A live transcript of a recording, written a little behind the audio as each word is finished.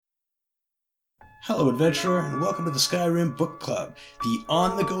Hello, adventurer, and welcome to the Skyrim Book Club, the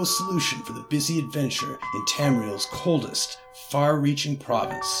on-the-go solution for the busy adventure in Tamriel's coldest, far-reaching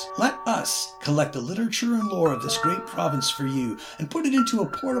province. Let us collect the literature and lore of this great province for you and put it into a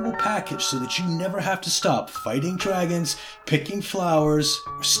portable package so that you never have to stop fighting dragons, picking flowers,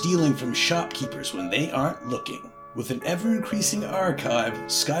 or stealing from shopkeepers when they aren't looking. With an ever-increasing archive,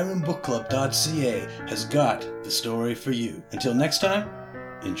 SkyrimBookClub.ca has got the story for you. Until next time,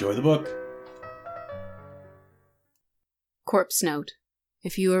 enjoy the book. Corpse Note.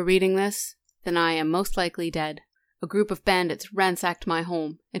 If you are reading this, then I am most likely dead. A group of bandits ransacked my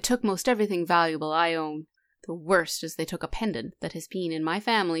home and took most everything valuable I own. The worst is they took a pendant that has been in my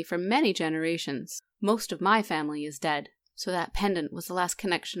family for many generations. Most of my family is dead, so that pendant was the last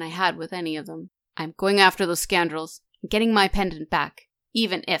connection I had with any of them. I'm going after those scoundrels and getting my pendant back,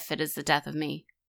 even if it is the death of me.